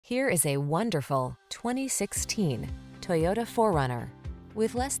Here is a wonderful 2016 Toyota 4Runner.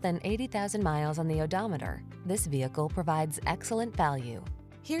 With less than 80,000 miles on the odometer, this vehicle provides excellent value.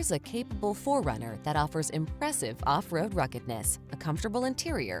 Here's a capable 4Runner that offers impressive off-road ruggedness, a comfortable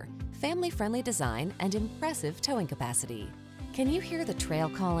interior, family-friendly design, and impressive towing capacity. Can you hear the trail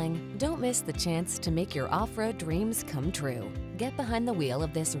calling? Don't miss the chance to make your off-road dreams come true. Get behind the wheel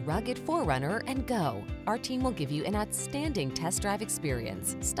of this rugged 4Runner and go. Our team will give you an outstanding test drive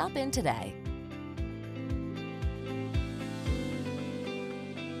experience. Stop in today.